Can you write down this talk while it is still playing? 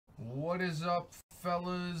What is up,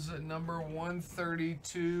 fellas? Number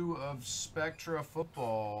 132 of Spectra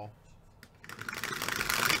football.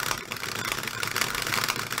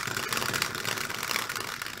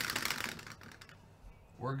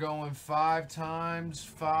 We're going 5 times,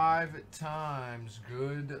 5 times.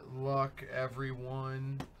 Good luck,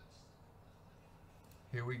 everyone.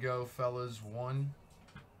 Here we go, fellas. 1,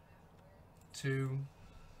 2,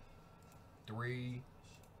 3,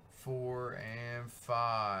 4, and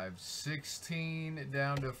 5. 16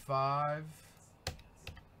 down to 5.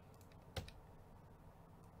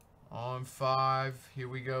 On 5. Here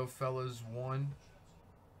we go, fellas. 1,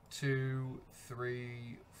 2,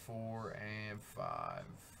 3, 4, and 5.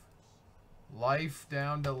 Life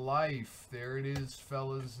down to life. There it is,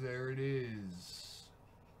 fellas. There it is.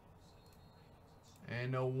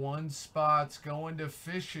 And the 1 spot's going to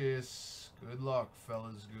Fishes. Good luck,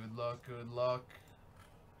 fellas. Good luck. Good luck.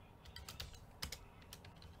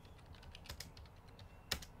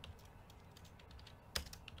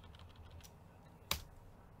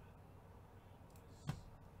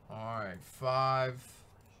 All right, 5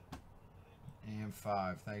 and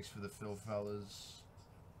 5. Thanks for the fill, fellas.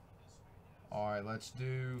 All right, let's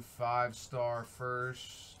do 5-star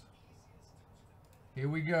first. Here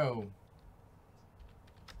we go.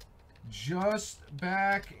 Just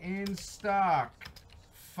back in stock.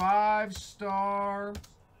 5-star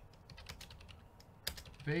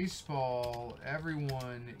baseball.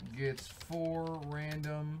 Everyone gets 4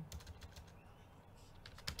 random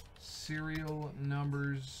serial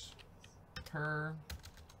numbers per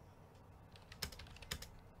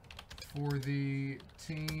for the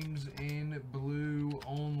teams in blue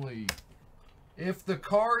only. If the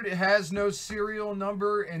card has no serial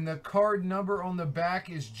number and the card number on the back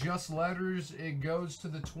is just letters, it goes to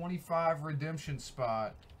the 25 redemption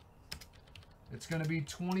spot. It's going to be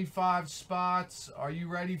 25 spots. Are you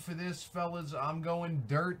ready for this, fellas? I'm going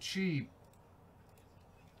dirt cheap.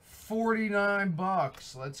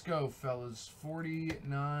 $49. Let's go, fellas.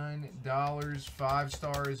 $49. 5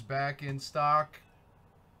 stars back in stock.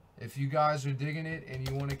 If you guys are digging it and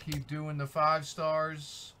you want to keep doing the 5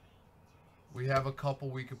 stars, we have a couple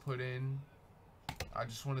we could put in. I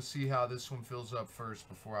just want to see how this one fills up first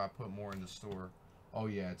before I put more in the store. Oh,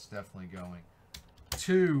 yeah, it's definitely going.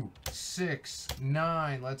 2, 6,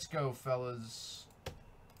 9. Let's go, fellas.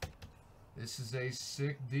 This is a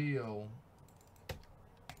sick deal.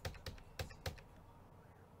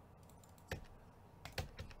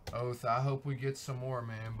 Oath, I hope we get some more,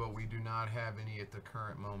 man, but we do not have any at the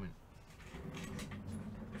current moment.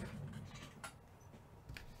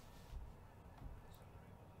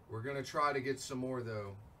 We're going to try to get some more,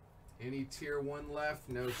 though. Any tier 1 left?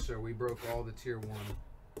 No, sir. We broke all the tier 1.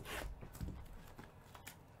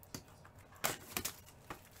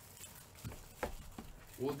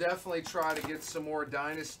 We'll definitely try to get some more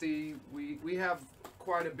Dynasty. We have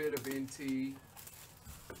quite a bit of NT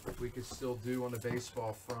we could still do on the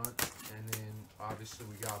baseball front. And then, obviously,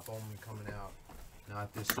 we got Bowman coming out.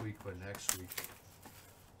 Not this week, but next week.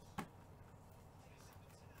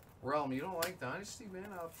 Realm, you don't like Dynasty, man?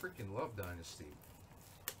 I freaking love Dynasty.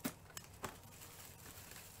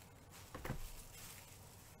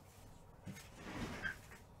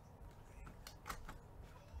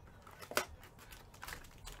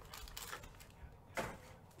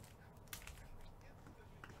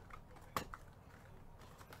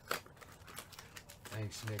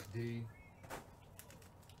 Thanks, Nick D.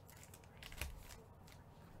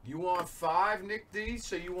 You want 5, Nick D?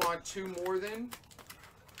 So you want 2 more then?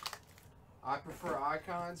 I prefer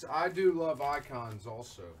icons. I do love icons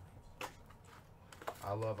also.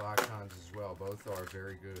 I love icons as well. Both are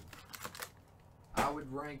very good. I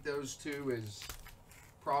would rank those 2 as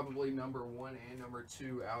probably number 1 and number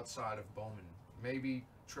 2 outside of Bowman. Maybe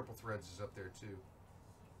Triple Threads is up there too.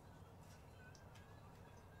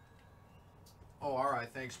 Oh, all right.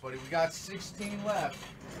 Thanks, buddy. We got 16 left.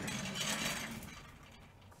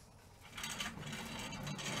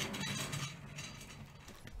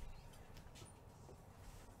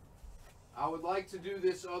 I would like to do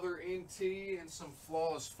this other NT and some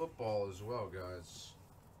flawless football as well, guys.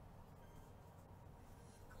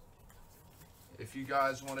 If you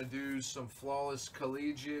guys want to do some flawless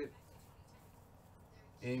collegiate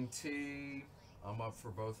NT, I'm up for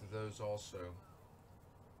both of those also.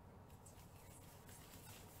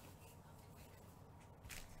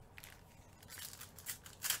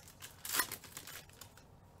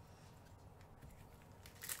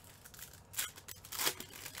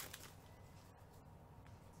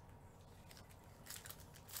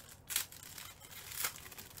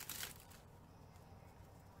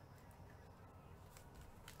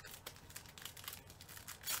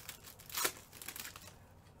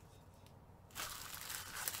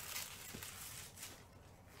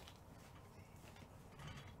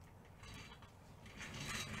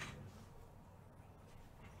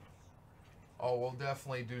 Oh, we'll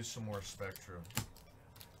definitely do some more Spectra.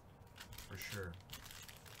 For sure.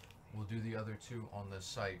 We'll do the other two on the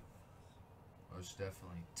site. Most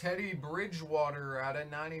definitely. Teddy Bridgewater out of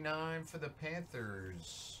 99 for the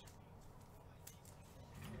Panthers.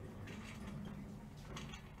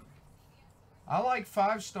 I like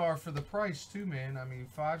 5-star for the price too, man. I mean,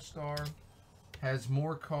 5-star has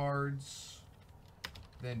more cards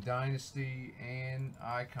than Dynasty and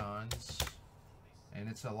Icons. And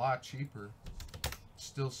it's a lot cheaper.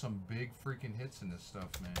 Still some big freaking hits in this stuff,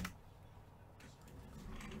 man.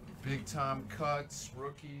 Big time cuts,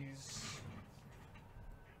 rookies,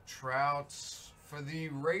 Trouts. For the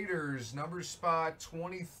Raiders, number spot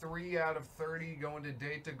 23 out of 30 going to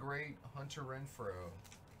date the great Hunter Renfrow.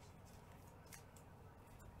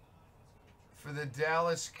 For the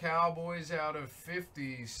Dallas Cowboys, out of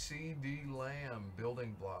 50, C.D. Lamb,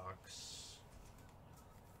 building blocks.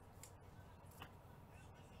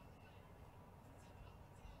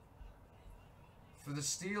 For the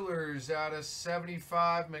Steelers, out of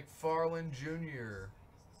 75, McFarland Jr.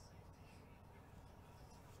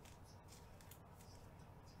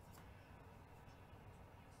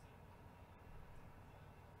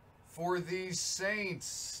 For the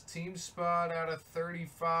Saints, team spot out of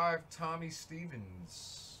 35, Tommy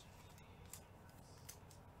Stevens.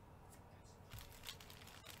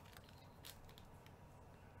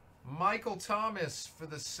 Michael Thomas for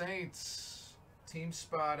the Saints, team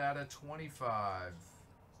spot out of 25.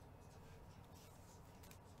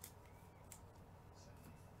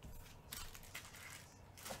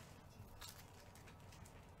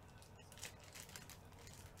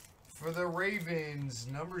 For the Ravens,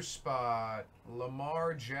 number spot,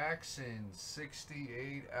 Lamar Jackson,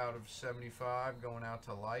 68 out of 75, going out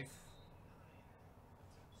to life.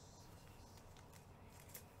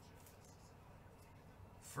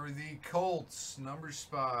 For the Colts, number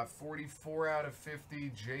spot, 44 out of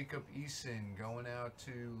 50, Jacob Eason, going out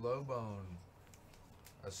to Lowbone,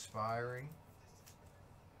 aspiring.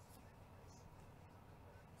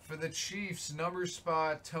 For the Chiefs, number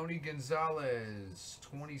spot, Tony Gonzalez,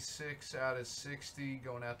 26 out of 60,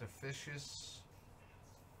 going out to Fishes.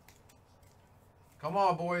 Come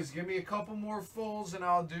on, boys. Give me a couple more fulls, and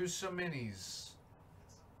I'll do some minis.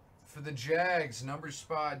 For the Jags, number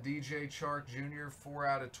spot, DJ Chark Jr., 4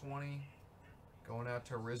 out of 20, going out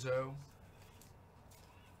to Rizzo.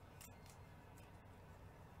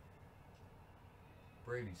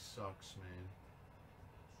 Brady sucks, man.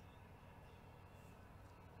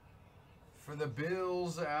 For the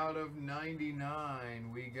Bills, out of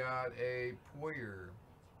 99, we got a Poyer.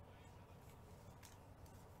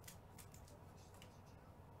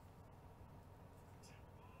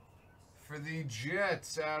 For the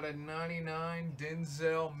Jets, out of 99,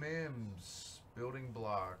 Denzel Mims, building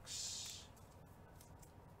blocks.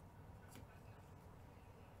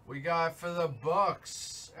 We got for the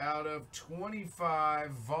Bucks, out of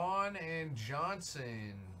 25, Vaughn and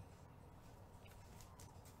Johnson.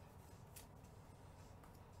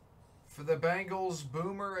 For the Bengals,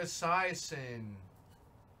 Boomer Esiason,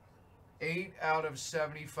 8 out of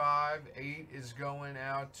 75. 8 is going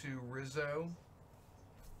out to Rizzo.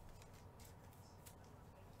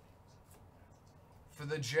 For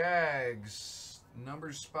the Jags,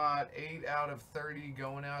 number spot, 8 out of 30,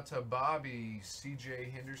 going out to Bobby,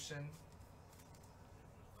 C.J. Henderson.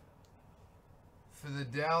 For the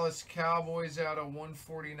Dallas Cowboys, out of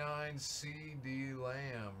 149, C.D.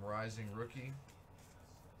 Lamb, rising rookie.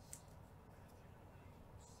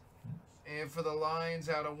 And for the Lions,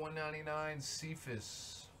 out of 199,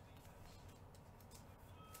 Cephas.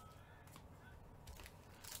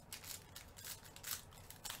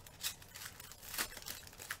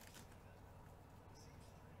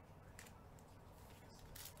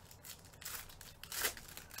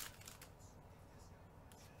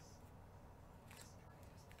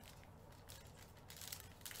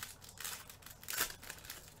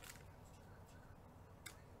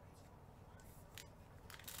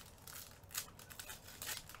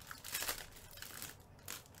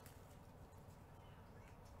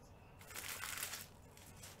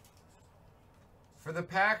 For the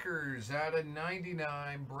Packers, out of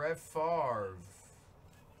 99, Brett Favre.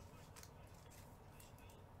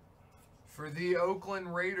 For the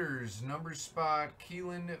Oakland Raiders, number spot,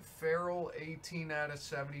 Keelan Farrell, 18 out of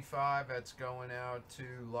 75. That's going out to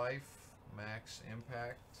Life, Max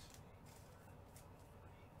Impact.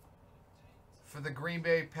 For the Green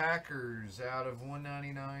Bay Packers, out of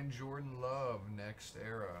 199, Jordan Love, next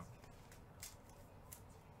era.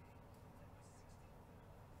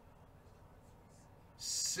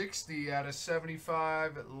 $60 out of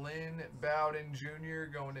 75, Lynn Bowden Jr.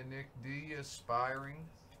 going to Nick D, aspiring.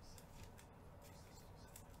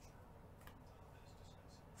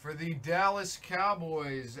 For the Dallas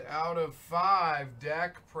Cowboys, out of 5,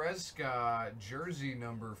 Dak Prescott, jersey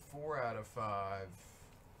number 4 out of 5.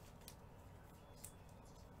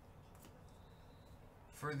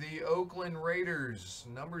 For the Oakland Raiders,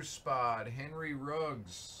 number spot, Henry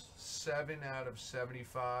Ruggs, 7 out of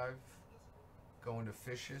 75. Going to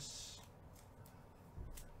Fishes.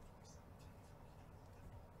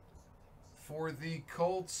 For the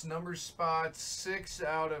Colts, number spot, 6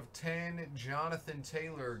 out of 10, Jonathan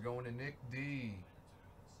Taylor. Going to Nick D.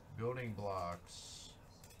 Building blocks.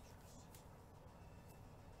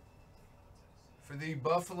 For the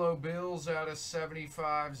Buffalo Bills, out of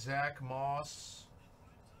 75, Zach Moss.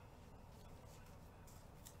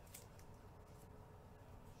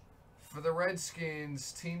 For the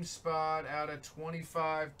Redskins, team spot, out of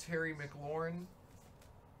 25, Terry McLaurin.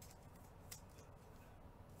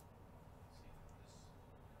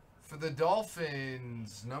 For the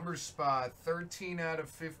Dolphins, number spot, 13 out of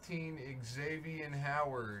 15, Xavier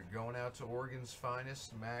Howard. Going out to Oregon's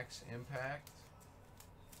finest, Max Impact.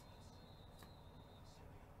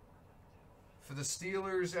 For the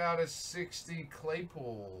Steelers, out of 60,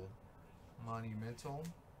 Claypool, Monumental.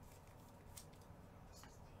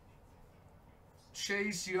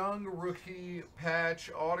 Chase Young, rookie patch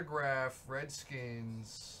autograph,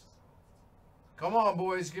 Redskins. Come on,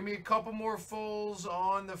 boys. Give me a couple more fulls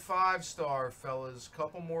on the 5-star, fellas.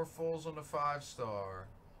 Couple more fulls on the 5-star.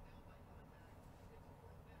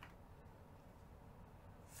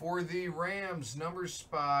 For the Rams, number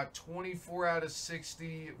spot, 24 out of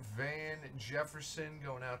 60, Van Jefferson.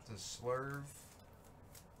 Going out to Slurve.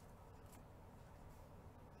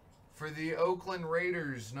 For the Oakland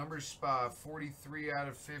Raiders, number spot, 43 out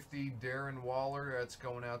of 50, Darren Waller. That's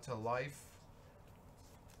going out to Life.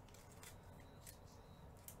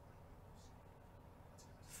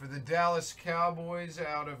 For the Dallas Cowboys,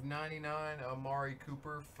 out of 99, Amari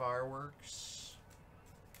Cooper, Fireworks.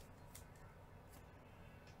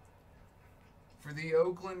 For the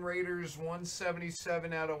Oakland Raiders,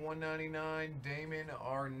 177 out of 199, Damon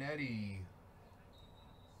Arnetti.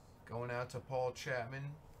 Going out to Paul Chapman.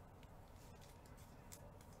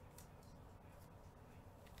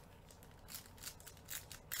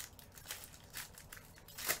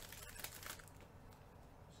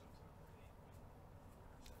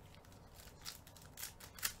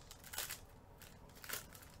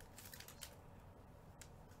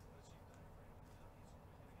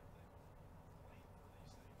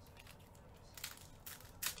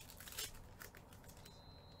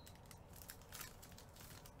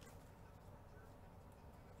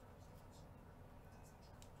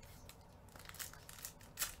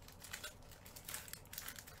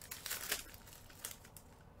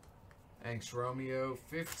 Thanks, Romeo.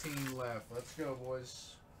 15 left. Let's go,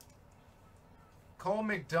 boys. Cole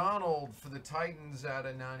McDonald for the Titans out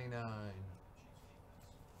of 99.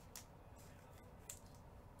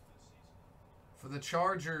 For the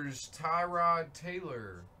Chargers, Tyrod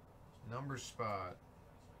Taylor, number spot.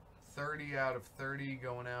 30 out of 30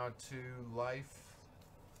 going out to Life.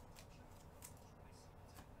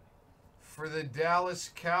 For the Dallas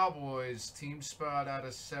Cowboys, team spot out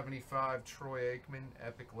of 75, Troy Aikman,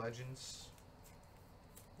 Epic Legends.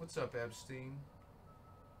 What's up, Epstein?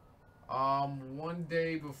 1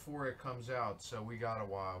 day before it comes out, so we got a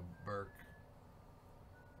while, Burke.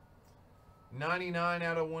 99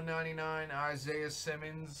 out of 199, Isaiah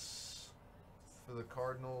Simmons for the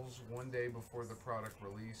Cardinals, 1 day before the product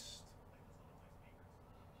released.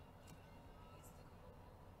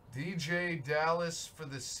 DJ Dallas for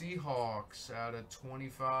the Seahawks out of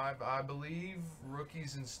 25. I believe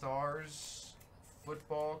Rookies and Stars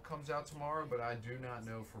football comes out tomorrow, but I do not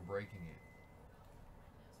know for breaking it.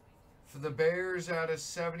 For the Bears out of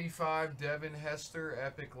 75, Devin Hester,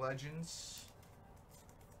 Epic Legends.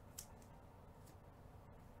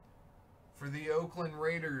 For the Oakland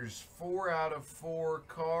Raiders, 4 out of 4,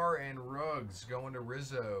 Carr and Ruggs going to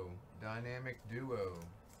Rizzo, Dynamic Duo.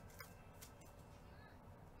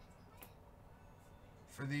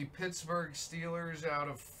 For the Pittsburgh Steelers, out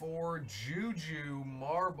of 4, Juju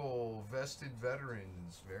Marble, Vested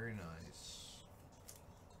Veterans. Very nice.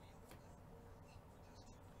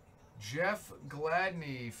 Jeff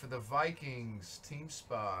Gladney for the Vikings, team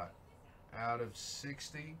spot, out of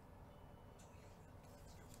 60.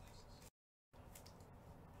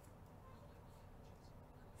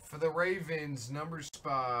 For the Ravens, number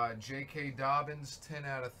spot, J.K. Dobbins, 10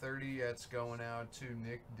 out of 30. That's going out to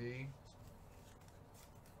Nick D.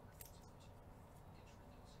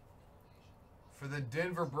 For the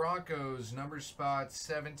Denver Broncos, number spot,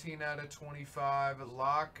 17 out of 25,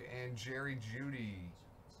 Locke and Jerry Jeudy.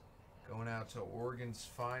 Going out to Oregon's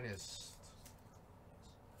finest.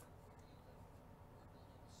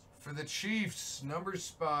 For the Chiefs, number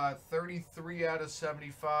spot 33 out of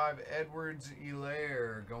 75.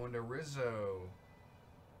 Edwards-Helaire going to Rizzo.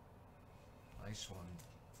 Nice one.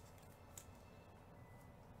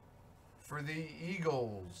 For the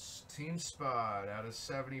Eagles, team spot out of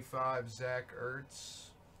 75. Zach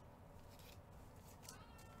Ertz.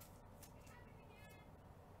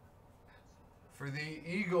 For the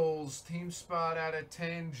Eagles, team spot out of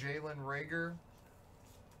 10. Jalen Reagor.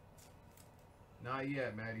 Not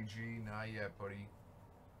yet, Matty G. Not yet, buddy.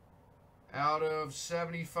 Out of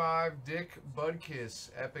 75, Dick Budkiss,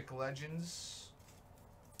 Epic Legends.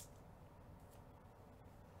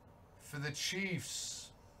 For the Chiefs,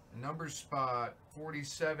 number spot,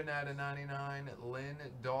 47 out of 99, Lynn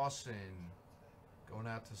Dawson. Going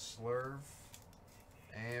out to Slurve.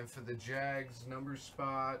 And for the Jags, number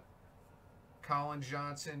spot, Colin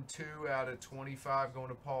Johnson, 2 out of 25, going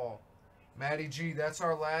to Paul. Matty G, that's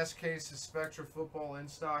our last case of Spectra football in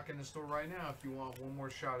stock in the store right now. If you want one more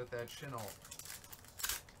shot at that Chinall.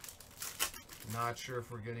 Not sure if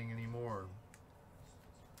we're getting any more.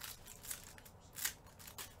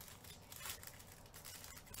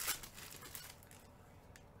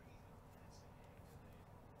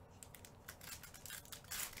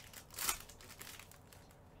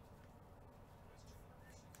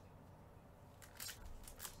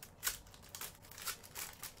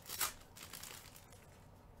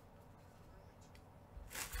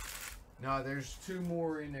 No, there's 2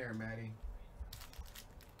 more in there, Matty.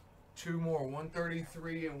 2 more.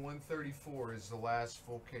 133 and 134 is the last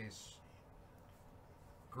full case.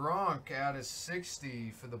 Gronk out of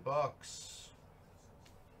 60 for the Bucks.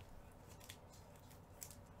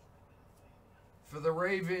 For the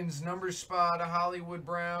Ravens, number spot, a Hollywood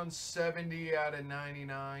Brown, 70 out of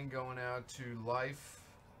 99, going out to Life.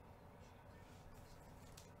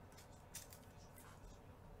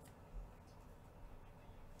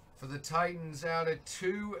 For the Titans, out of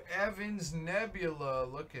 2, Evans Nebula.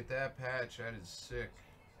 Look at that patch. That is sick.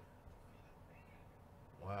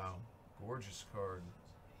 Wow. Gorgeous card.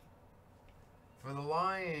 For the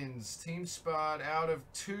Lions, team spot, out of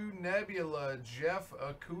 2, Nebula. Jeff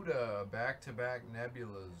Okudah. Back-to-back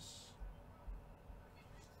Nebulas.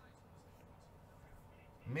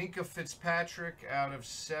 Minka Fitzpatrick, out of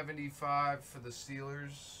 75 for the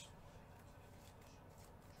Steelers.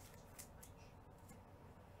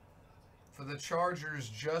 For the Chargers,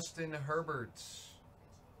 Justin Herbert.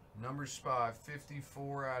 Number spot,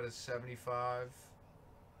 54 out of 75.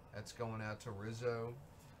 That's going out to Rizzo.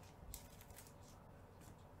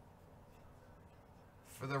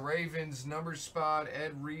 For the Ravens, number spot,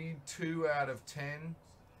 Ed Reed, 2 out of 10.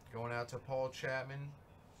 Going out to Paul Chapman.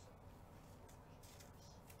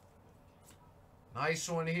 Nice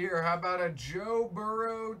one here. How about a Joe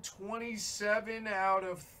Burrow, 27 out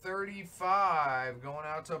of 35. Going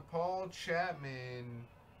out to Paul Chapman.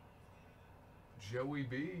 Joey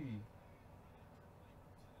B.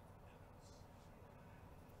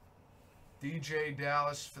 DJ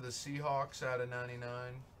Dallas for the Seahawks out of 99.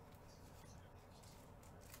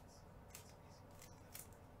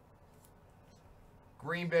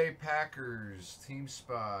 Green Bay Packers, team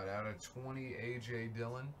spot out of 20, A.J.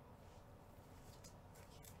 Dillon.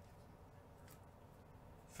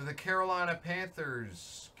 For the Carolina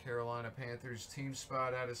Panthers, team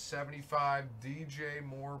spot out of 75, DJ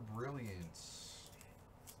Moore Brilliance.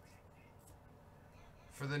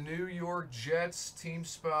 For the New York Jets, team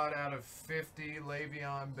spot out of 50,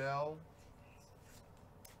 Le'Veon Bell.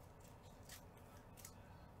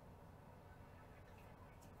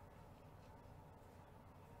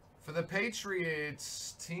 For the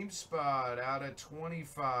Patriots, team spot out of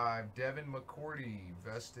 25, Devin McCourty,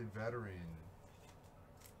 vested veteran.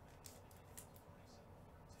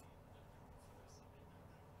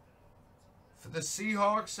 For the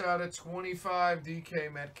Seahawks, out of 25,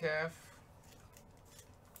 DK Metcalf.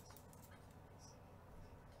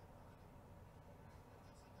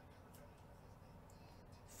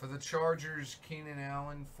 For the Chargers, Keenan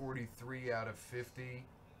Allen, 43 out of 50.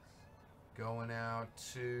 Going out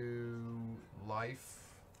to Life.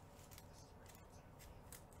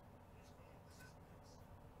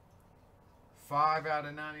 $5 out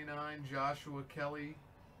of 99, Joshua Kelly.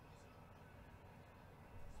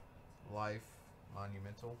 Life,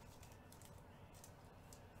 Monumental.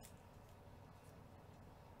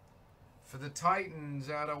 For the Titans,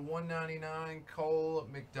 out of 199, Cole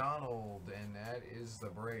McDonald, and that is the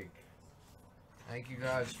break. Thank you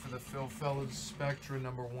guys for the Phil Fellows Spectra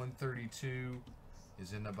number 132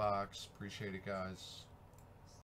 is in the box. Appreciate it, guys.